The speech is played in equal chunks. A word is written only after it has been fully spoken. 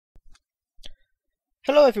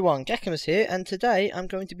Hello everyone, Gackamus here, and today I'm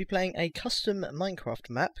going to be playing a custom Minecraft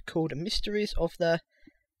map called Mysteries of the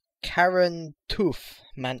Karentouf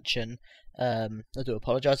Mansion. I do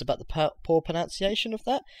apologise about the poor pronunciation of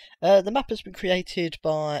that. The map has been created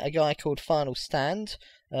by a guy called Final Stand.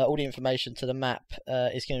 All the information to the map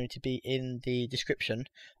is going to be in the description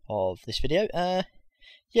of this video.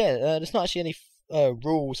 There's not actually any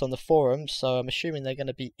rules on the forums, so I'm assuming they're going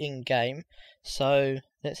to be in-game. So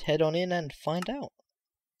let's head on in and find out.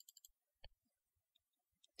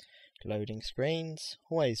 Loading screens,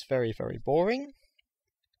 always very boring.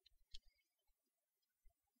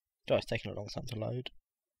 God, it's taking a long time to load.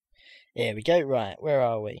 Here we go, right, where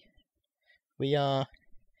are we? We are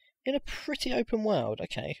in a pretty open world,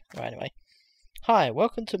 okay, right, anyway. Hi,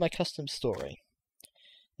 welcome to my custom story.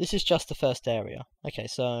 This is just the first area. Okay,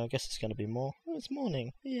 so I guess it's going to be more. Oh, it's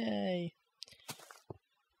morning, yay.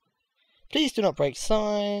 Please do not break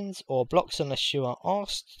signs or blocks unless you are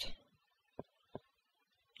asked.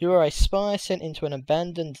 You are a spy sent into an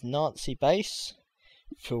abandoned Nazi base.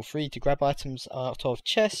 Feel free to grab items out of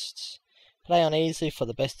chests. Play on easy for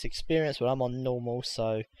the best experience. Well, I'm on normal,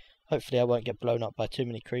 so hopefully I won't get blown up by too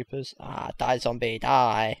many creepers. Ah, die zombie,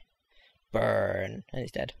 die! Burn! And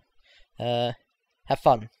he's dead. Have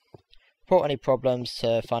fun. Report any problems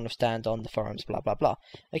to Final Stand on the forums, blah blah blah.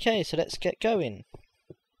 Okay, so let's get going.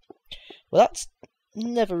 Well, that's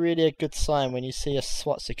never really a good sign when you see a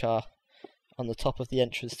swastika on the top of the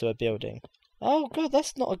entrance to a building. Oh god,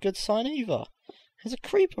 that's not a good sign either. There's a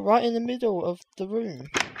creeper right in the middle of the room.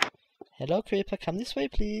 Hello creeper, come this way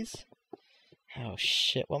please. Oh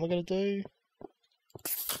shit, what am I gonna do?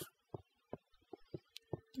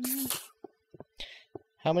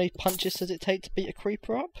 How many punches does it take to beat a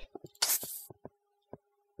creeper up?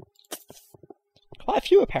 Quite a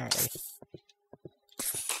few apparently.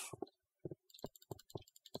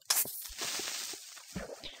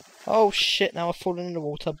 Oh shit, now I've fallen in the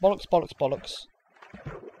water. Bollocks, bollocks, bollocks.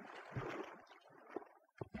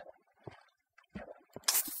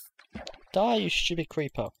 Die, you stupid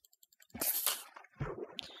creeper.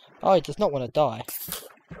 Oh, he does not want to die.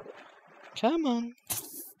 Come on.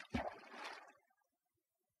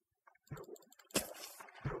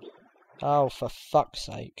 Oh, for fuck's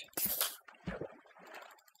sake.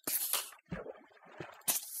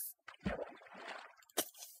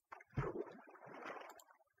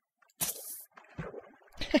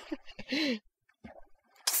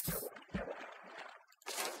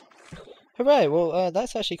 Hooray, well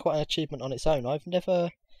that's actually quite an achievement on its own. I've never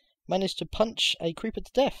managed to punch a creeper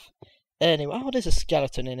to death. Anyway, oh there's a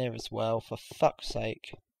skeleton in here as well, for fuck's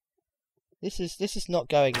sake. This is not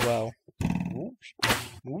going well. Ooh.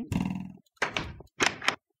 Ooh. Let's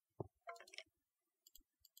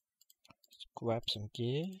grab some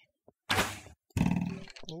gear.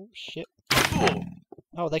 Oh shit.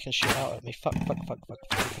 Oh, they can shoot out at me. Fuck.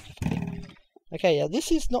 Okay, yeah,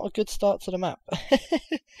 this is not a good start to the map.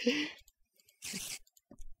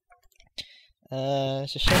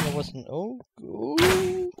 It's a shame there wasn't. Oh,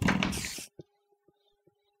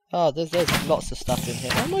 there's lots of stuff in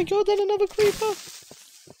here. Oh my god, then another creeper.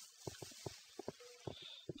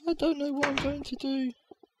 I don't know what I'm going to do.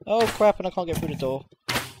 Oh crap, and I can't get through the door.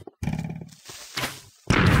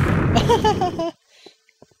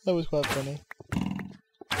 That was quite funny.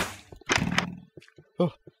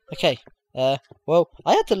 Oh, okay. Well,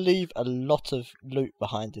 I had to leave a lot of loot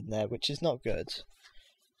behind in there, which is not good.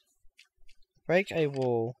 Break a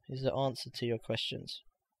wall is the answer to your questions.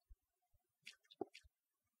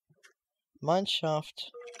 Mineshaft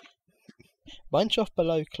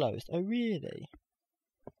below closed. Oh, really?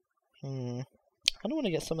 I don't want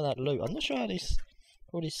to get some of that loot. I'm not sure how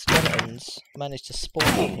all these skeletons managed to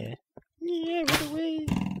spawn in here. Yeah, run away!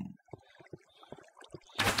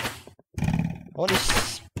 I want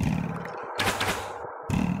this.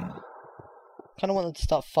 Kind of want them to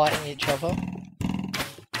start fighting each other.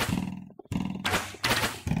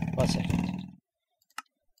 1 second.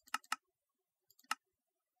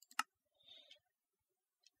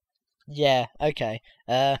 Yeah, okay.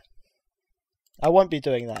 I won't be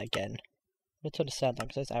doing that again. I'm going to turn the sound down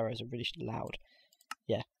because those arrows are really loud.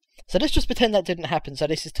 Yeah. So let's just pretend that didn't happen. So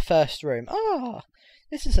this is the first room. Ah,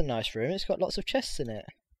 this is a nice room. It's got lots of chests in it.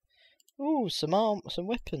 Ooh, some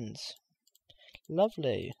weapons.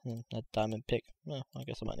 Lovely. A diamond pick. Well, I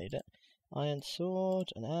guess I might need it. Iron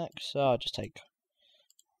sword, an axe. Oh, I'll just take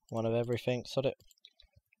one of everything. Sod it.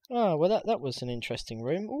 Oh, well that was an interesting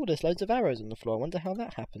room. Oh, there's loads of arrows on the floor. I wonder how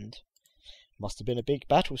that happened. Must have been a big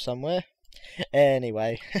battle somewhere.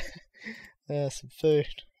 Anyway. Some food.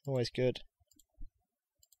 Always good.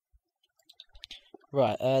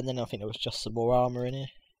 Right, and then I think there was just some more armour in here.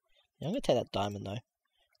 Yeah, I'm going to take that diamond though.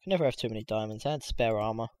 Can never have too many diamonds and spare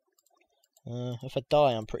armor. If I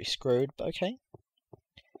die, I'm pretty screwed, but okay.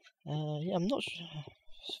 Yeah, I'm not sure.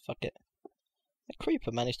 Fuck it. The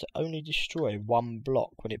creeper managed to only destroy one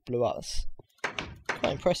block when it blew us.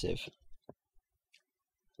 Quite impressive.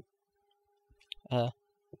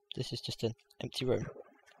 This is just an empty room.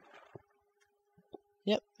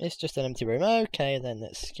 Yep, it's just an empty room. Okay, then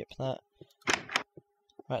let's skip that.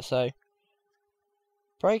 Right, so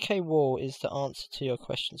break a wall is the answer to your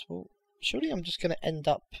questions. Well, surely I'm just going to end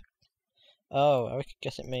up... Oh, I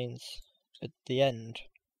guess it means at the end.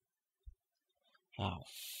 Oh,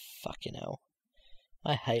 fucking hell.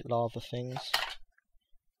 I hate lava things.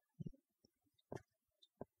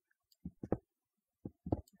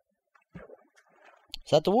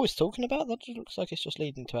 Is that the wall it's talking about? That just looks like it's just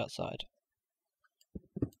leading to outside.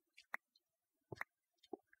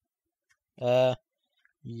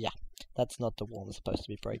 Yeah, that's not the wall I'm supposed to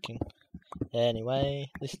be breaking.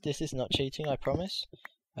 Anyway, this is not cheating, I promise.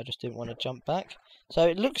 I just didn't want to jump back. So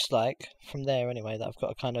it looks like, from there anyway, that I've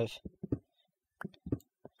got a kind of...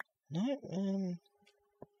 No,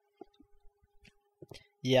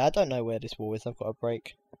 yeah, I don't know where this wall is. I've got a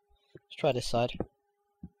break. Let's try this side.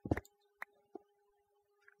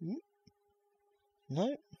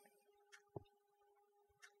 No.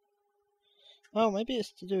 Oh, maybe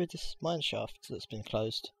it's to do with this mine shaft that's been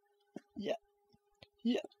closed. Yeah.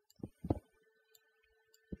 Yeah.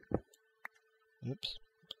 Oops.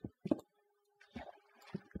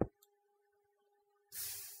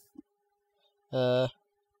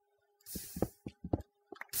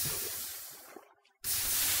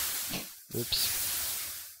 Oops.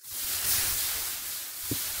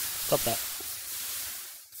 Stop that.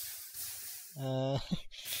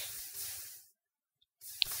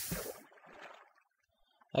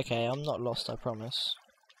 Okay, I'm not lost, I promise.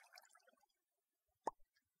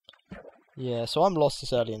 Yeah, so I'm lost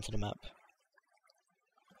this early into the map.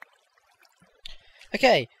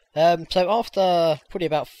 Okay, so after probably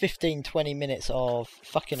about 15-20 minutes of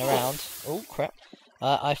fucking around... Oh, crap.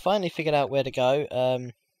 I finally figured out where to go.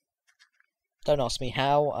 Don't ask me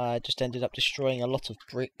how, I just ended up destroying a lot of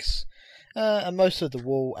bricks. And most of the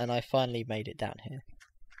wall, and I finally made it down here.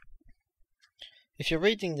 If you're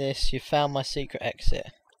reading this, you've found my secret exit.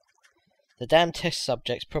 The damn test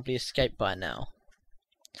subjects probably escaped by now.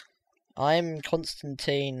 I'm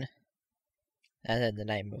Constantine, and then the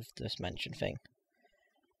name of this mansion thing.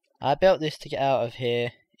 I built this to get out of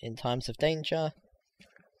here in times of danger.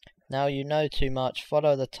 Now you know too much,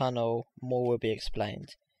 follow the tunnel, more will be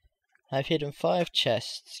explained. I've hidden 5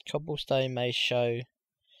 chests, cobblestone may show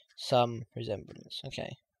some resemblance.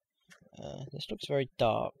 Okay, this looks very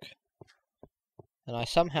dark. And I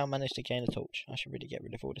somehow managed to gain a torch. I should really get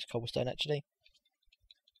rid of all this cobblestone actually.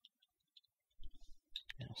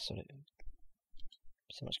 Yeah, so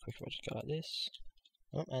much quicker I just go like this.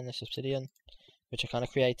 Oh, and this obsidian, which I kind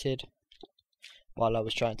of created while I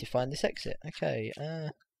was trying to find this exit. Okay,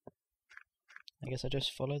 I guess I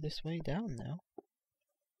just follow this way down now.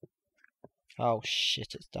 Oh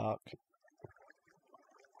shit, it's dark.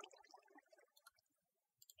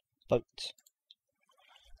 Boat.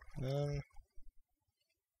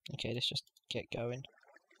 Okay, let's just get going.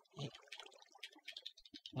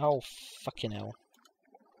 Oh, fucking hell.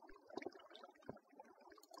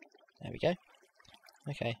 There we go.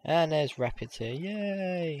 Okay, and there's rapids here.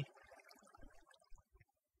 Yay!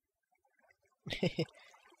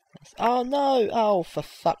 Oh no! Oh, for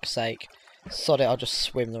fuck's sake. Sod it, I'll just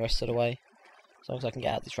swim the rest of the way. As long as I can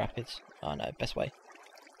get out these rapids. Oh no, best way.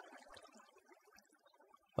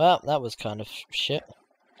 Well, that was kind of shit.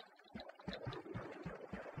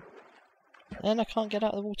 And I can't get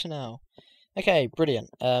out of the water now. Okay, brilliant.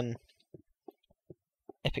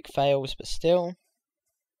 Epic fails, but still.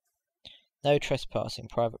 No trespassing,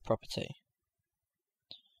 private property.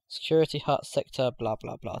 Security hut sector, blah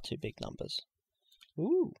blah blah, 2 big numbers.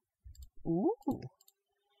 Ooh. Ooh.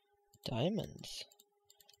 Diamonds.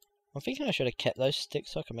 I'm thinking I should have kept those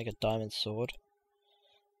sticks so I can make a diamond sword.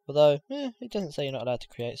 Although, it doesn't say you're not allowed to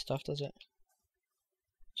create stuff, does it?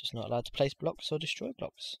 Just not allowed to place blocks or destroy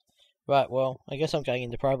blocks. Right, well, I guess I'm going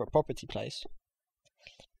into private property place.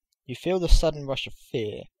 You feel the sudden rush of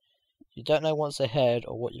fear. You don't know what's ahead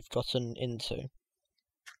or what you've gotten into.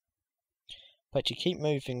 But you keep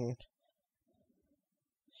moving.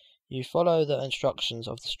 You follow the instructions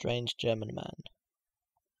of the strange German man.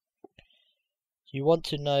 You want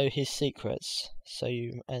to know his secrets, so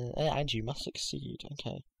you and you must succeed.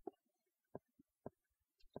 Okay.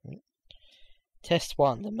 Test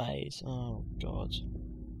 1, the maze. Oh god.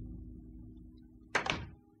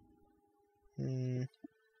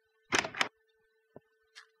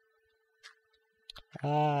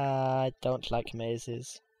 I don't like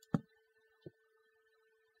mazes.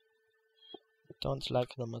 Don't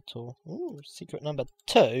like them at all. Ooh, secret number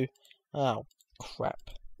 2? Oh, crap.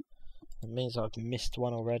 It means I've missed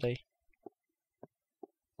one already.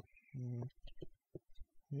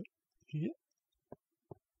 Yeah.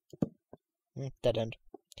 Dead end.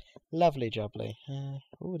 Lovely jubbly.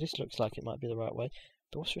 Oh, this looks like it might be the right way.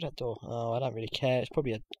 But what's through that door? Oh, I don't really care. It's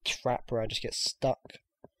probably a trap where I just get stuck.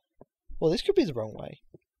 Well, this could be the wrong way.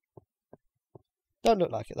 Don't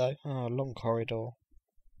look like it though. Oh, long corridor.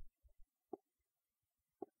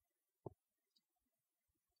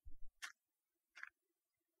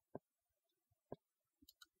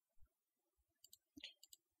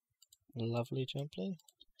 Lovely jubbly.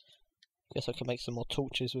 Guess I can make some more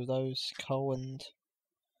torches with those coal and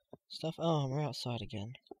stuff. Oh, we're outside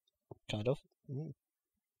again. Kind of. Ooh.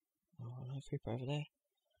 Oh, no creeper over there.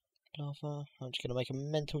 Lava. I'm just going to make a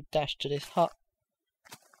mental dash to this hut.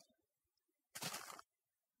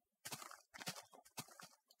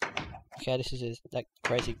 Okay, this is that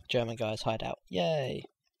crazy German guy's hideout. Yay!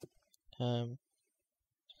 I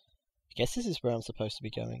guess this is where I'm supposed to be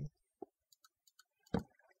going.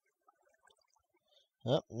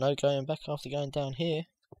 Oh, no going back after going down here.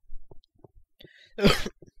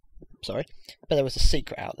 Sorry. But there was a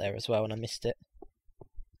secret out there as well and I missed it.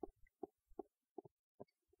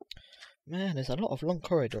 Man, there's a lot of long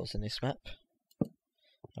corridors in this map.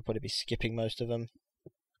 I'll probably be skipping most of them.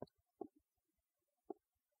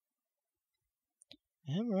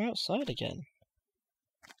 And we're outside again.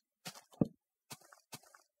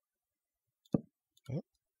 Oh,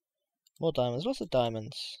 more diamonds, lots of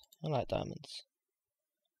diamonds. I like diamonds.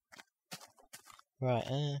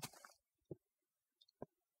 Right,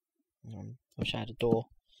 wish I had a door.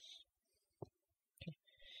 Okay.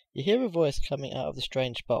 You hear a voice coming out of the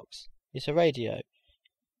strange box. It's a radio.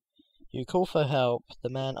 You call for help.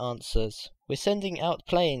 The man answers. We're sending out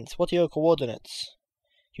planes. What are your coordinates?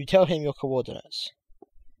 You tell him your coordinates.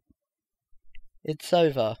 It's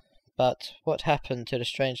over. But what happened to the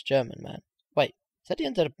strange German man? Wait, is that the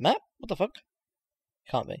end of the map? What the fuck?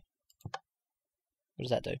 Can't be. What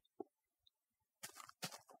does that do?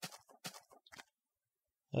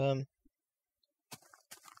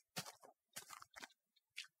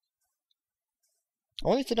 I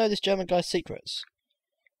wanted to know this German guy's secrets.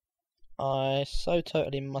 I so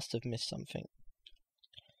totally must have missed something.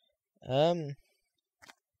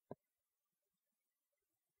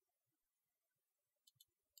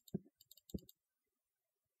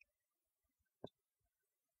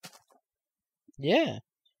 Yeah.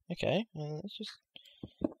 Okay. Let's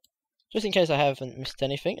just in case I haven't missed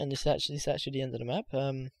anything, and this is actually the end of the map.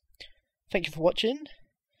 Thank you for watching.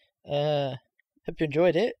 Hope you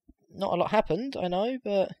enjoyed it. Not a lot happened, I know,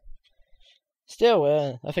 but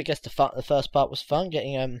still, I think the first part was fun,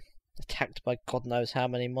 getting attacked by God knows how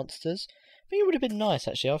many monsters. I think it would have been nice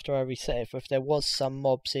actually after I reset it if there was some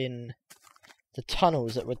mobs in the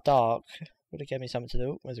tunnels that were dark. Would have given me something to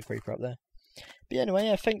do. There's a creeper up there. But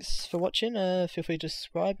anyway, thanks for watching. Feel free to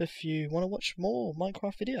subscribe if you want to watch more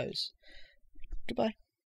Minecraft videos. Goodbye.